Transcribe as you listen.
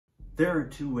There are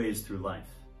two ways through life,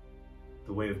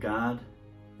 the way of God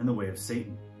and the way of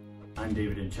Satan. I'm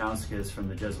David Inchauskas from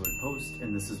the Jesuit Post,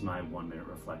 and this is my 1-minute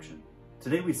reflection.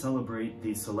 Today we celebrate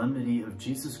the solemnity of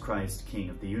Jesus Christ,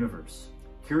 King of the universe.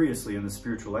 Curiously, in the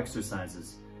spiritual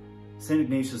exercises, St.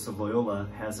 Ignatius of Loyola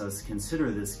has us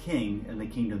consider this king and the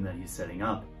kingdom that he's setting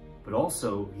up, but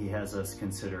also he has us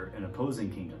consider an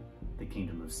opposing kingdom, the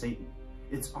kingdom of Satan.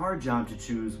 It's our job to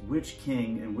choose which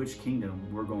king and which kingdom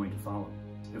we're going to follow.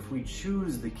 If we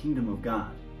choose the kingdom of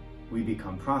God, we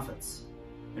become prophets.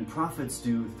 And prophets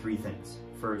do three things.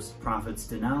 First, prophets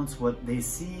denounce what they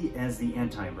see as the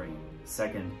anti-reign.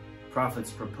 Second,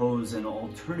 prophets propose an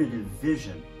alternative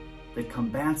vision that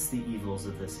combats the evils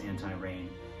of this anti-reign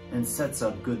and sets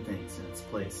up good things in its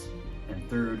place. And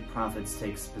third, prophets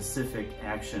take specific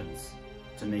actions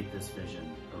to make this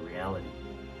vision a reality.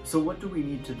 So what do we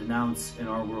need to denounce in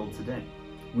our world today?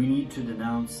 We need to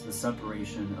denounce the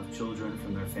separation of children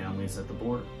from their families at the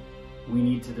border. We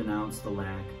need to denounce the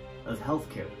lack of health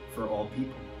care for all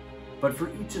people. But for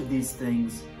each of these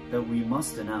things that we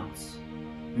must denounce,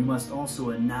 we must also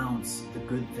announce the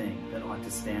good thing that ought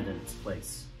to stand in its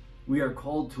place. We are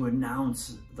called to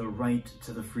announce the right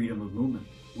to the freedom of movement.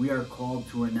 We are called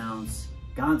to announce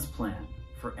God's plan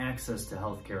for access to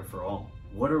health care for all.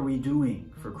 What are we doing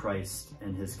for Christ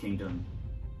and his kingdom?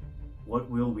 What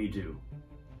will we do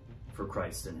for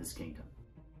Christ and his kingdom?